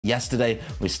Yesterday,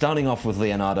 we're starting off with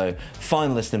Leonardo,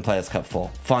 finalist in Players Cup 4,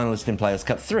 finalist in Players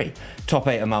Cup 3, top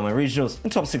 8 at Malmo Regionals,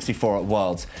 and top 64 at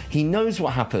Worlds. He knows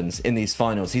what happens in these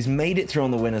finals. He's made it through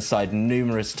on the winner's side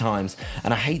numerous times,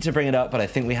 and I hate to bring it up, but I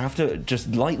think we have to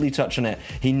just lightly touch on it.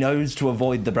 He knows to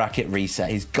avoid the bracket reset.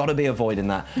 He's got to be avoiding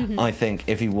that, I think,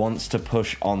 if he wants to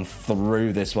push on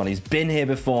through this one. He's been here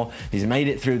before. He's made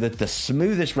it through the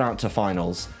smoothest route to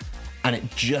finals, and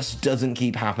it just doesn't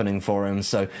keep happening for him,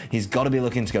 so he's got to be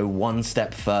looking to go one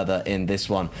step further in this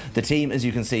one. The team, as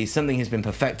you can see, something he's been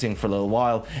perfecting for a little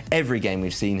while. Every game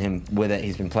we've seen him with it,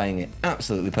 he's been playing it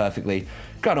absolutely perfectly.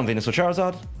 Groudon, Venusaur,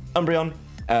 Charizard, Umbreon,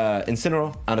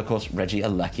 Incineroar, and of course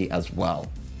Regieleki as well.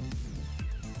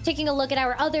 Taking a look at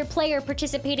our other player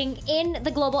participating in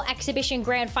the Global Exhibition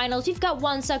Grand Finals, we've got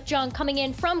Wonseok Jung coming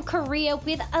in from Korea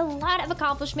with a lot of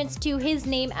accomplishments to his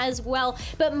name as well.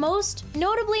 But most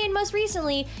notably and most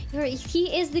recently,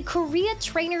 he is the Korea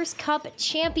Trainers Cup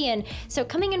champion. So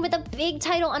coming in with a big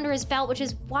title under his belt, which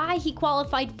is why he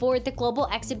qualified for the Global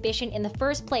Exhibition in the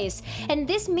first place. And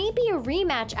this may be a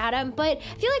rematch, Adam, but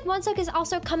I feel like Wonseok is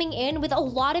also coming in with a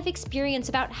lot of experience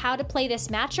about how to play this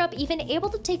matchup, even able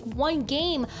to take one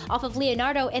game off of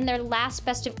Leonardo in their last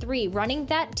best of 3, running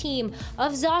that team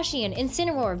of Zacian,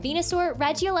 Incineroar, Venusaur,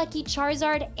 Regieleki,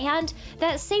 Charizard, and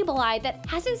that Sableye that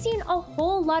hasn't seen a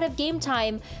whole lot of game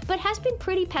time, but has been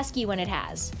pretty pesky when it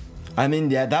has. I mean,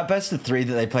 yeah, that best of 3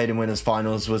 that they played in winners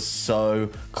finals was so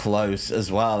close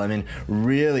as well. I mean,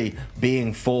 really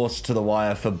being forced to the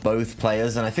wire for both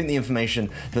players, and I think the information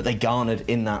that they garnered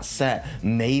in that set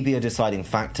may be a deciding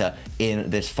factor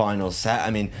in this final set.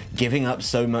 I mean, giving up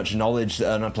so much knowledge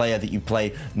on a player that you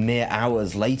play mere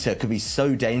hours later could be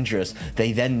so dangerous.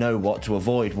 They then know what to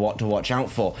avoid, what to watch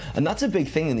out for, and that's a big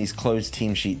thing in these closed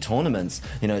team sheet tournaments.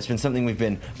 You know, it's been something we've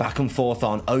been back and forth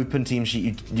on. Open team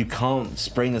sheet, you can't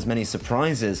spring as many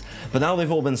surprises, but now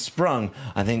they've all been sprung.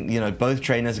 I think, you know, both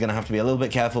trainers are going to have to be a little bit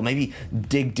careful, maybe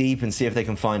dig deep and see if they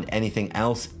can find anything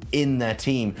else in their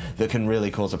team that can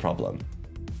really cause a problem.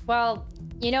 Well,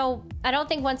 you know, I don't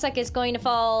think Wonseok is going to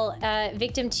fall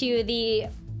victim to the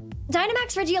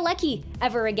Dynamax Regieleki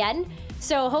ever again,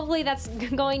 so hopefully that's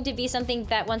going to be something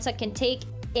that Wonseok can take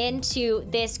into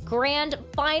this grand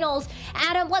finals.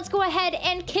 Adam, let's go ahead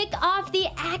and kick off the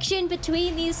action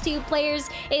between these two players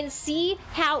and see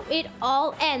how it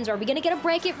all ends. Are we gonna get a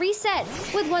bracket reset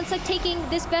with Wonseok taking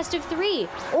this best of 3?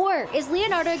 Or is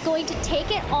Leonardo going to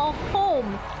take it all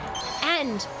home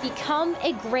and become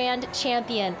a grand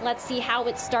champion? Let's see how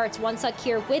it starts. Wonseok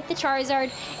here with the Charizard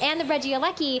and the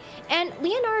Regieleki, and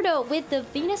Leonardo with the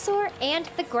Venusaur and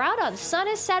the Groudon. The sun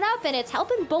is set up and it's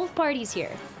helping both parties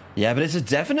here. Yeah, but it's a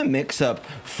definite mix-up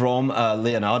from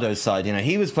Leonardo's side. You know,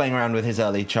 he was playing around with his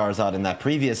early Charizard in that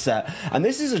previous set, and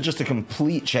this is just a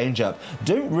complete change-up.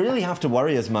 Don't really have to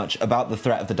worry as much about the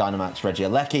threat of the Dynamax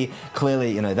Regieleki.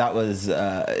 Clearly, you know, that was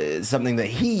something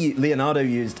that Leonardo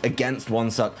used against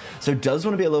Wonseok, so does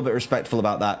want to be a little bit respectful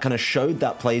about that, kind of showed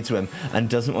that play to him, and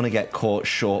doesn't want to get caught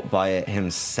short by it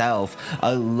himself.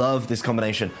 I love this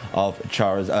combination of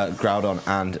Groudon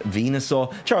and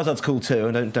Venusaur. Charizard's cool too,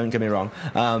 and don't get me wrong.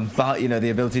 But, you know,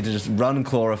 the ability to just run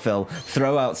Chlorophyll,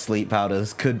 throw out Sleep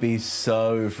Powders could be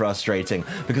so frustrating,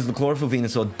 because the Chlorophyll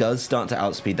Venusaur does start to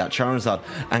outspeed that Charizard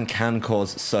and can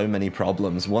cause so many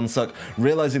problems. Wonseok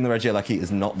realizing the Regieleki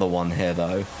is not the one here,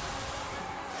 though.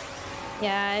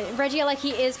 Yeah,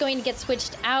 Regieleki is going to get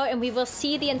switched out, and we will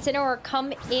see the Incineroar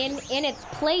come in its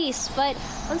place, but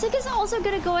Wonseok is also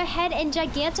going to go ahead and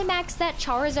Gigantamax that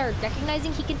Charizard,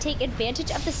 recognizing he can take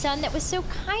advantage of the sun that was so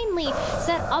kindly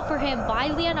set up for him by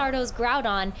Leonardo's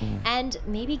Groudon, and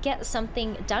maybe get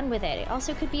something done with it. It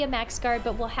also could be a Max Guard,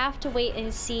 but we'll have to wait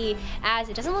and see, as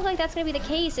it doesn't look like that's going to be the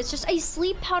case. It's just a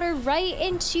Sleep Powder right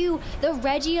into the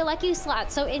Regieleki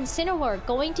slot, so Incineroar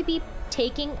going to be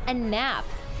taking a nap.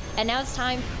 And now it's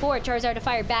time for Charizard to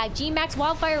fire back. G-Max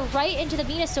Wildfire right into the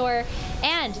Venusaur,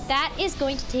 and that is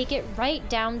going to take it right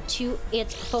down to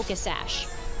its Focus Sash.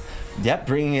 Yep,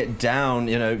 bringing it down,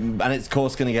 you know, and it's, of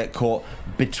course, going to get caught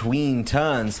between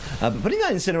turns. But putting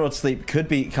that Incineroar to sleep could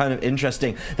be kind of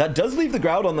interesting. That does leave the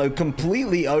Groudon, though,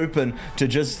 completely open to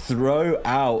just throw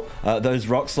out those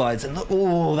Rock Slides. And look,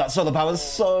 oh, that Solar Power is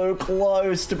so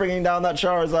close to bringing down that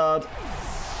Charizard.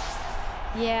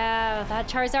 Yeah, that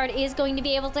Charizard is going to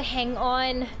be able to hang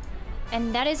on,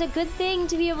 and that is a good thing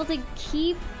to be able to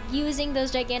keep using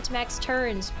those Gigantamax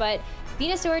turns, but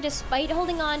Venusaur, despite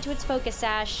holding on to its Focus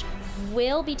Sash,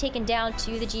 will be taken down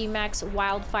to the G-Max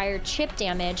Wildfire chip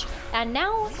damage, and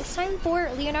now it's time for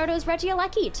Leonardo's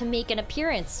Regieleki to make an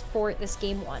appearance for this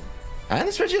Game 1. And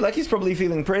this Regieleki's probably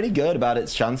feeling pretty good about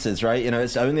its chances, right? You know,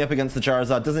 it's only up against the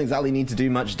Charizard, doesn't exactly need to do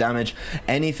much damage.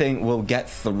 Anything will get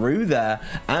through there.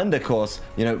 And of course,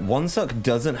 you know, Wonseok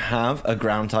doesn't have a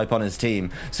ground type on his team,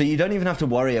 so you don't even have to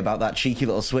worry about that cheeky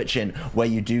little switch in where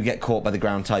you do get caught by the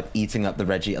ground type eating up the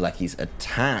Regieleki's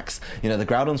attacks. You know, the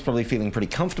Groudon's probably feeling pretty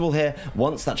comfortable here.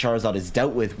 Once that Charizard is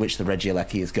dealt with, which the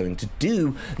Regieleki is going to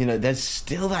do, you know, there's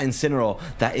still that Incineroar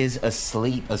that is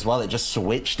asleep as well. It just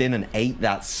switched in and ate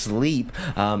that sleep.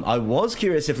 I was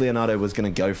curious if Leonardo was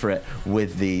going to go for it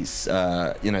with these,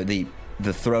 you know, the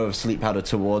throw of Sleep Powder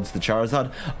towards the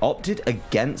Charizard. Opted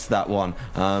against that one.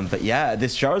 But yeah,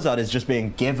 this Charizard is just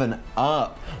being given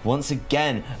up. Once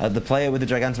again, the player with the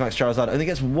Gigantamax Charizard only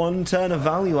gets one turn of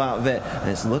value out of it, and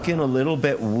it's looking a little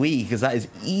bit weak, as that is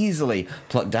easily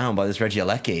plucked down by this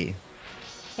Regieleki.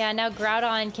 Yeah, now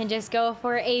Groudon can just go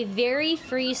for a very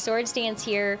free Sword Stance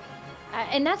here.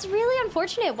 And that's really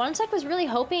unfortunate. Wonseok was really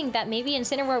hoping that maybe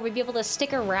Incineroar would be able to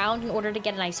stick around in order to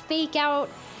get a nice fake out,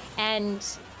 and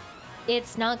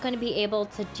it's not going to be able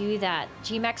to do that.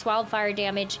 G-Max Wildfire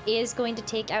damage is going to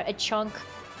take out a chunk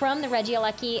from the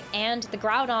Regieleki and the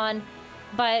Groudon,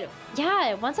 but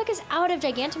yeah, Wonseok is out of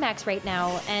Gigantamax right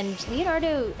now, and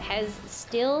Leonardo has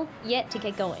still yet to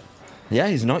get going. Yeah,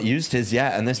 he's not used his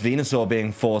yet, and this Venusaur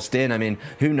being forced in, I mean,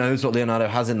 who knows what Leonardo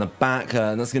has in the back,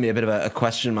 and that's going to be a bit of a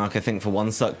question mark, I think, for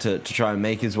Wonseok to try and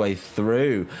make his way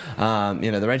through.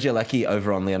 You know, the Regieleki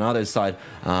over on Leonardo's side,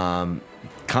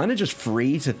 kind of just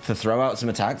free to throw out some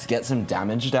attacks, get some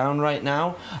damage down right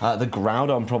now. The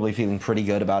Groudon probably feeling pretty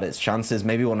good about its chances.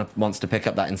 Maybe wants to pick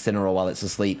up that Incineroar while it's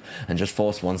asleep and just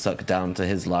force Wonseok down to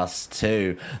his last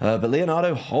two. But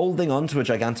Leonardo holding on to a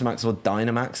Gigantamax or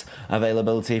Dynamax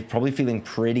availability, probably feeling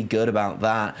pretty good about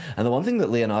that. And the one thing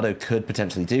that Leonardo could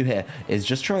potentially do here is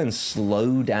just try and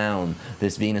slow down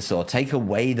this Venusaur, take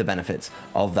away the benefits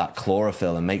of that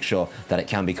chlorophyll and make sure that it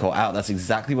can be caught out. That's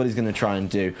exactly what he's going to try and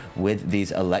do with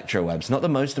these electro webs. Not the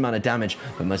most amount of damage,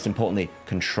 but most importantly,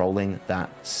 controlling that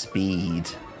speed.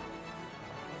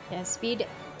 Yeah, speed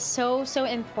so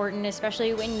important,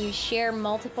 especially when you share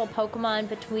multiple Pokemon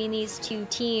between these two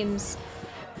teams.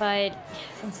 But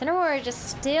Incineroar just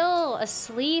still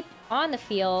asleep on the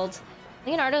field.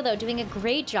 Leonardo, though, doing a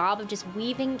great job of just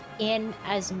weaving in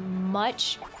as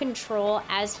much control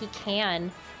as he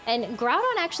can. And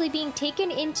Groudon actually being taken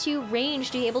into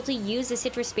range to be able to use the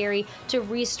Citrus Berry to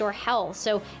restore health.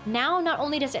 So now not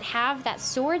only does it have that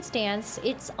Sword Stance,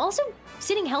 it's also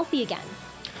sitting healthy again.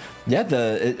 Yeah,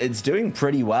 it's doing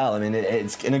pretty well. I mean,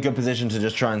 it's in a good position to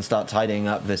just try and start tidying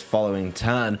up this following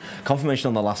turn. Confirmation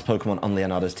on the last Pokemon on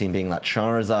Leonardo's team being that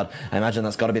Charizard. I imagine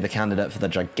that's got to be the candidate for the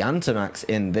Gigantamax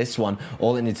in this one.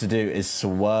 All it needs to do is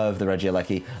swerve the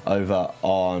Regieleki over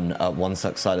on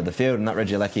Wonseok's side of the field, and that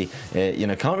Regieleki, you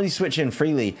know, can't really switch in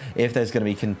freely if there's going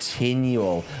to be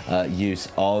continual use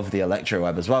of the Electro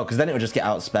Web as well, because then it will just get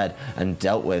outsped and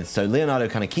dealt with. So Leonardo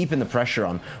kind of keeping the pressure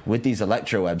on with these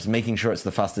Electro Webs, making sure it's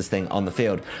the fastest thing on the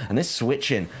field. And this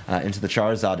switch in into the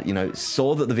Charizard, you know,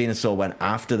 saw that the Venusaur went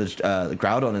after the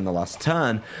Groudon in the last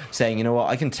turn, saying, you know what,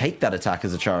 I can take that attack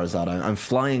as a Charizard. I'm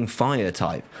flying fire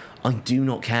type. I do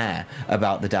not care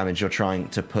about the damage you're trying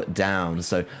to put down.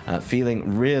 So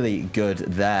feeling really good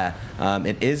there.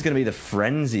 It is going to be the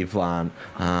Frenzy Plant,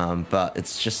 but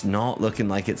it's just not looking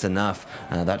like it's enough.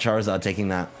 That Charizard taking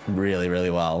that really,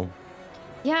 really well.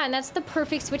 Yeah, and that's the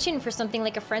perfect switch in for something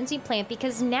like a Frenzy Plant,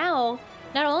 because now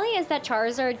not only is that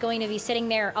Charizard going to be sitting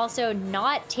there also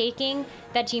not taking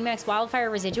that G-Max Wildfire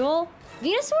residual,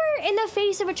 Venusaur in the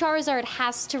face of a Charizard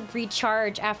has to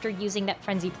recharge after using that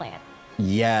Frenzy Plant.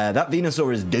 Yeah, that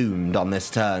Venusaur is doomed on this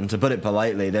turn, to put it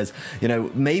politely. There's, you know,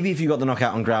 maybe if you got the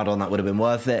knockout on Groudon, that would have been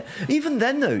worth it. Even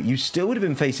then, though, you still would have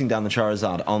been facing down the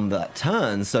Charizard on that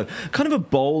turn. So kind of a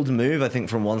bold move, I think,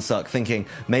 from Wonseok, thinking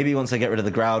maybe once I get rid of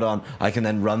the Groudon, I can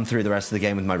then run through the rest of the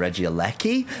game with my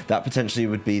Regieleki. That potentially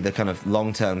would be the kind of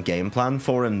long-term game plan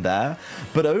for him there.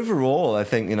 But overall, I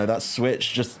think, you know, that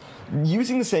switch just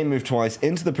using the same move twice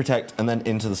into the Protect and then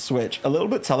into the switch, a little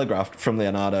bit telegraphed from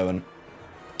Leonardo, and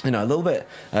you know, a little bit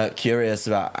curious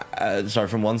about,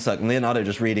 from Wonseok, and Leonardo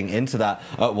just reading into that.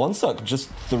 Wonseok just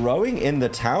throwing in the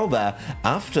towel there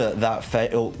after that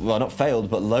well, not failed,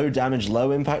 but low damage,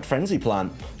 low impact Frenzy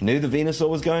Plant. Knew the Venusaur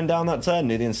was going down that turn,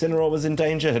 knew the Incineroar was in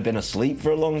danger, had been asleep for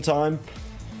a long time.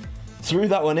 Threw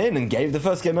that one in and gave the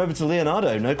first game over to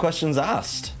Leonardo, no questions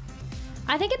asked.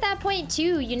 I think at that point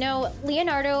too, you know,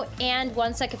 Leonardo and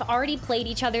Wonseok have already played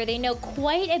each other. They know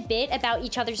quite a bit about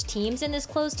each other's teams in this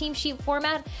closed team sheet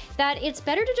format, that it's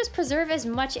better to just preserve as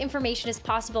much information as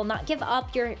possible, not give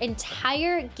up your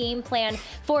entire game plan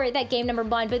for that game number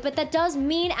 1. But that does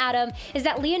mean, Adam, is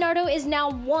that Leonardo is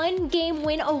now 1 game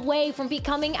win away from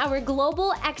becoming our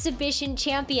global exhibition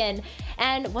champion.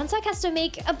 And Wonseok has to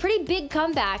make a pretty big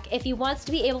comeback if he wants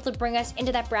to be able to bring us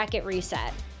into that bracket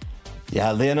reset.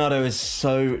 Yeah, Leonardo is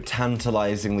so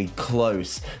tantalizingly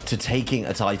close to taking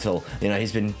a title. You know,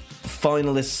 he's been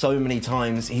finalist so many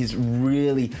times. He's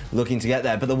really looking to get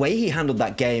there. But the way he handled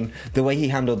that game, the way he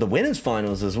handled the winners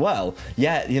finals as well.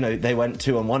 Yeah, you know, they went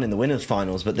 2-1 in the winners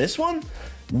finals, but this one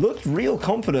looked real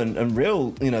confident and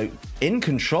real, you know, in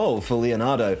control for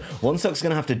Leonardo. Wonseok's going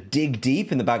to have to dig deep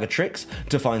in the bag of tricks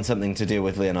to find something to deal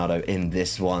with Leonardo in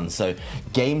this one. So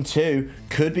game 2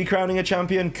 could be crowning a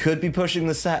champion, could be pushing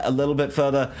the set a little bit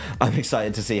further. I'm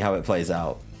excited to see how it plays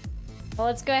out. Well,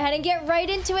 let's go ahead and get right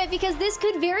into it, because this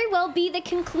could very well be the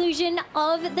conclusion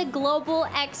of the global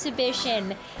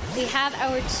exhibition. We have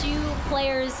our 2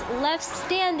 players left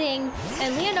standing,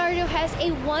 and Leonardo has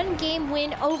a 1-game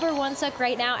win over Wonseok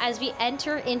right now as we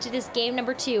enter into this game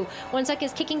number 2. Wonseok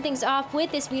is kicking things off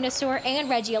with this Venusaur and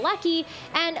Regieleki,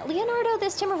 and Leonardo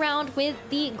this time around with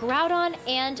the Groudon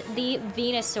and the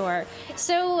Venusaur.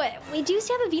 So we do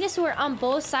have a Venusaur on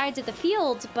both sides of the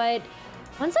field, but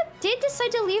Wonseok did decide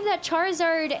to leave that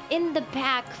Charizard in the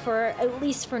back, for at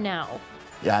least for now.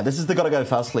 Yeah, this is the gotta go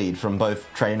fast lead from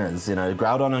both trainers. You know,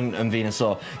 Groudon and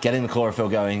Venusaur getting the chlorophyll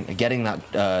going, getting that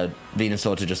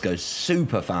Venusaur to just go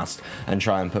super fast and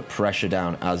try and put pressure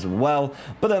down as well.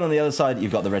 But then on the other side,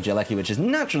 you've got the Regieleki, which is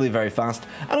naturally very fast,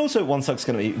 and also Wonseok's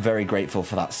going to be very grateful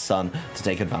for that sun to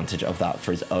take advantage of that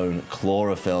for his own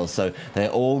chlorophyll. So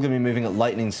they're all going to be moving at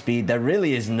lightning speed. There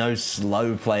really is no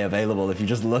slow play available. If you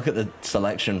just look at the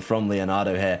selection from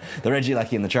Leonardo here, the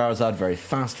Regieleki and the Charizard, very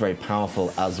fast, very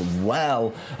powerful as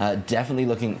well. Definitely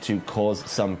looking to cause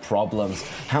some problems.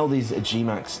 How these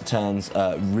G-Max turns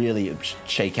really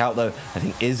shake out, though, I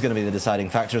think is going to be the deciding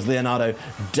factor, as Leonardo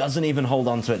doesn't even hold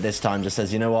on to it this time, just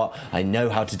says, you know what, I know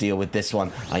how to deal with this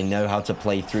one. I know how to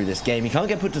play through this game. He can't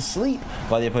get put to sleep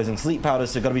by the opposing sleep powder,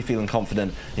 so got to be feeling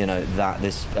confident, you know, that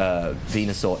this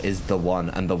Venusaur is the one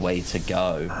and the way to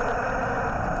go.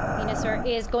 Venusaur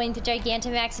is going to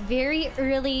Gigantamax very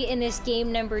early in this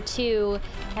game number 2,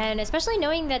 and especially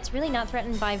knowing that's really not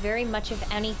threatened by very much of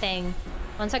anything.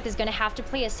 Wonseok is going to have to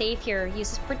play it safe here,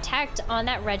 uses Protect on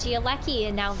that Regieleki,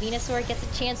 and now Venusaur gets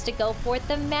a chance to go for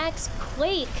the Max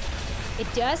Quake. It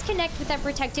does connect with that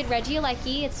protected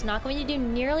Regieleki. It's not going to do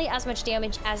nearly as much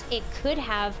damage as it could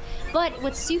have, but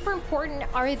what's super important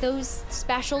are those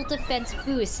special defense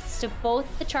boosts to both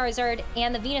the Charizard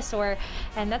and the Venusaur,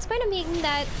 and that's going to mean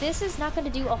that this is not going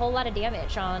to do a whole lot of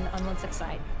damage on Wonseok's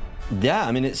side. Yeah,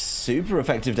 I mean, it's super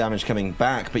effective damage coming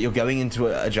back, but you're going into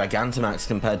a Gigantamax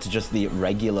compared to just the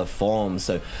regular form,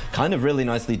 so kind of really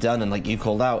nicely done. And like you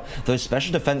called out, those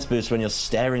special defense boosts when you're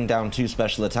staring down 2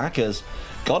 special attackers,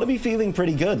 gotta be feeling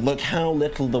pretty good. Look how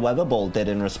little the Weather Ball did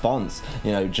in response.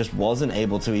 You know, just wasn't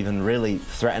able to even really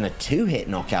threaten a 2-hit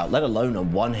knockout, let alone a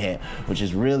 1-hit, which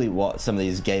is really what some of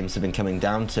these games have been coming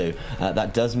down to.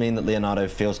 That does mean that Leonardo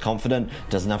feels confident,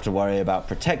 doesn't have to worry about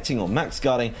protecting or max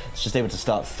guarding. It's just able to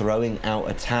start throwing out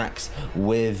attacks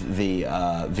with the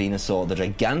Venusaur, the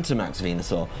Gigantamax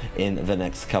Venusaur, in the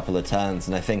next couple of turns.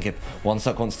 And I think if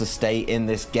Wonseok wants to stay in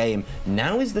this game,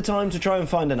 now is the time to try and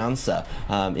find an answer.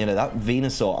 You know, that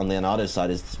Venusaur on Leonardo's side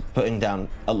is putting down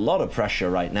a lot of pressure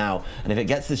right now, and if it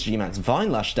gets this G-Max Vine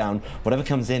Lash down, whatever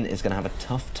comes in is going to have a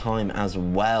tough time as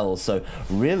well. So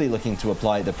really looking to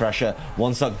apply the pressure.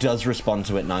 Wonseok does respond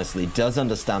to it nicely, does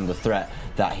understand the threat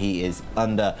that he is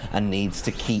under, and needs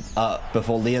to keep up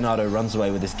before Leonardo runs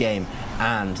away with this game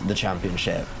and the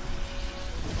championship.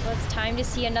 Well, it's time to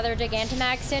see another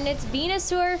Gigantamax, and it's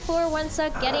Venusaur for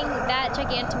Wonseok getting that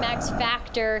Gigantamax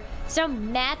factor. So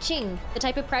matching the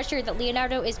type of pressure that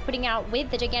Leonardo is putting out with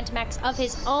the Gigantamax of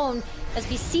his own, as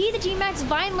we see the G-Max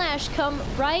Vine Lash come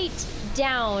right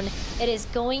down. It is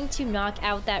going to knock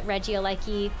out that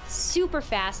Regieleki super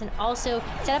fast, and also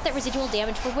set up that residual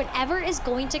damage for whatever is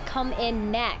going to come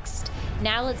in next.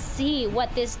 Now let's see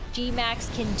what this G-Max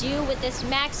can do with this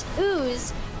Max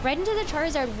Ooze. Right into the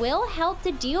Charizard will help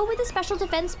to deal with the special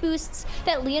defense boosts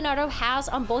that Leonardo has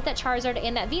on both that Charizard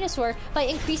and that Venusaur by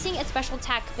increasing its special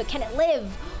attack, but can it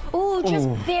live? Ooh, just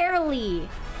barely.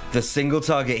 The single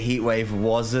target heat wave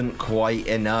wasn't quite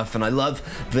enough, and I love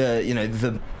the, you know,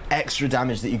 the extra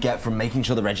damage that you get from making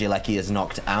sure the Regieleki is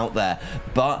knocked out there.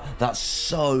 But that's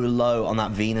so low on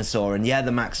that Venusaur. And yeah,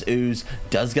 the Max Ooze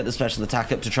does get the special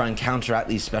attack up to try and counteract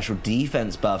these special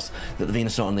defense buffs that the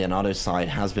Venusaur on Leonardo's side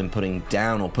has been putting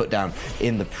down or put down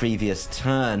in the previous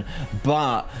turn.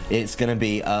 But it's going to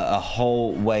be a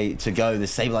whole way to go. The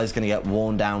Sableye is going to get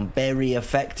worn down very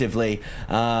effectively.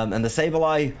 And the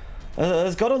Sableye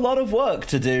has got a lot of work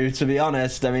to do, to be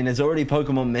honest. I mean, there's already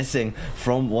Pokemon missing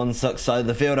from Wonseok's side of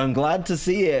the field. I'm glad to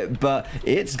see it, but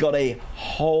it's got a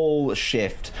whole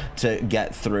shift to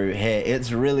get through here.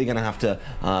 It's really going to have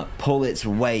to pull its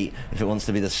weight if it wants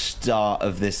to be the star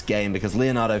of this game, because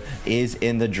Leonardo is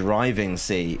in the driving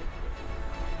seat.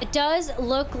 It does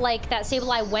look like that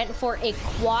Sableye went for a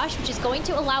Quash, which is going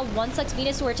to allow Wonseok's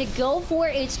Venusaur to go for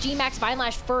its G-Max Vine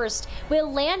Lash first.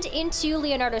 Will land into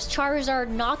Leonardo's Charizard,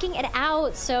 knocking it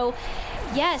out. So,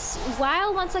 yes,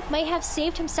 while Wonseok might have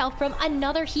saved himself from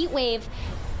another Heat Wave,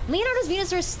 Leonardo's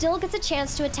Venusaur still gets a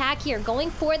chance to attack here,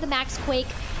 going for the Max Quake,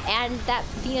 and that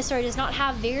Venusaur does not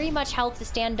have very much health to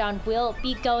stand on, will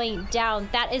be going down.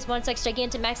 That is Wonseok's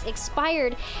Gigantamax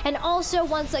expired, and also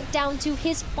Wonseok down to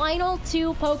his final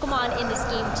 2 Pokemon in this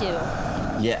game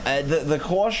too. Yeah, the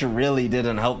Quash really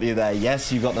didn't help you there.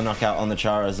 Yes, you got the knockout on the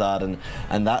Charizard,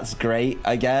 and that's great,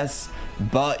 I guess.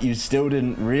 But you still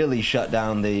didn't really shut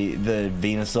down the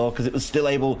Venusaur, because it was still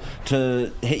able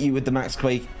to hit you with the Max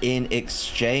Quake in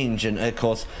exchange. And of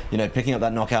course, you know, picking up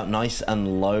that knockout nice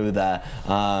and low there.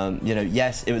 You know,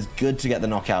 yes, it was good to get the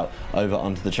knockout over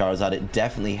onto the Charizard. It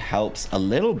definitely helps a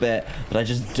little bit, but I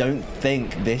just don't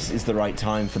think this is the right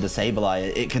time for the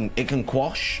Sableye. It can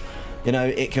quash. You know,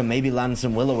 it can maybe land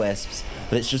some Will-O-Wisps,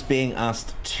 but it's just being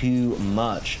asked too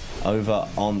much over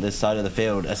on this side of the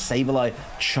field. A Sableye,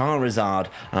 Charizard,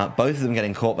 both of them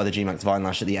getting caught by the G-Max Vine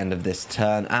Lash at the end of this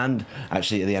turn, and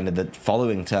actually at the end of the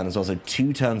following turn as well, so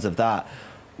 2 turns of that.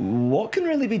 What can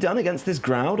really be done against this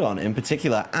Groudon in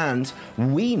particular? And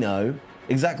we know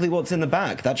exactly what's in the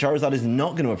back. That Charizard is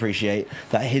not going to appreciate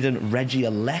that hidden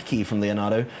Regieleki from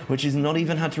Leonardo, which is not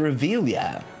even had to reveal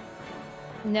yet.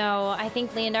 No, I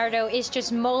think Leonardo is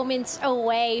just moments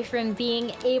away from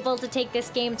being able to take this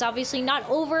game. It's obviously not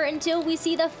over until we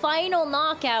see the final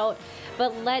knockout,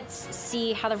 but let's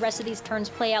see how the rest of these turns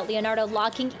play out. Leonardo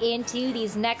locking into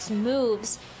these next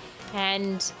moves,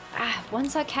 and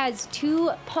Wonseok has 2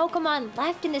 Pokemon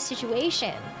left in this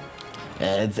situation.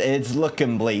 It's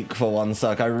looking bleak for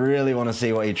Wonseok. I really want to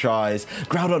see what he tries.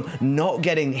 Groudon not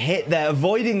getting hit there,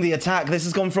 avoiding the attack. This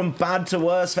has gone from bad to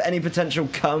worse for any potential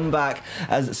comeback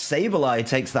as Sableye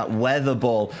takes that Weather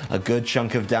Ball. A good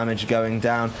chunk of damage going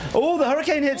down. Oh, the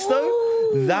Hurricane hits though.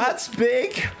 Ooh. That's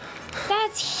big.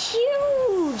 That's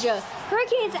huge!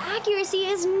 Hurricane's accuracy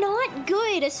is not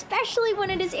good, especially when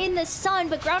it is in the sun,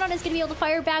 but Groudon is going to be able to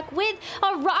fire back with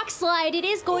a Rock Slide. It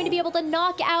is going to be able to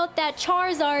knock out that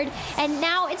Charizard, and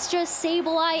now it's just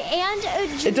Sableye and a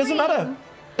Dream. It doesn't matter.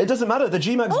 It doesn't matter. The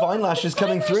G-Max Vine Lash is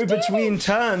coming through between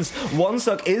turns.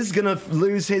 Wonseok is going to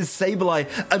lose his Sableye,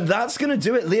 and that's going to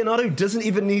do it. Leonardo doesn't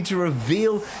even need to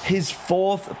reveal his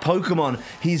 4th Pokemon.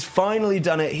 He's finally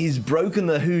done it. He's broken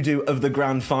the hoodoo of the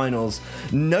Grand Finals.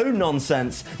 No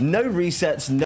nonsense, no resets, no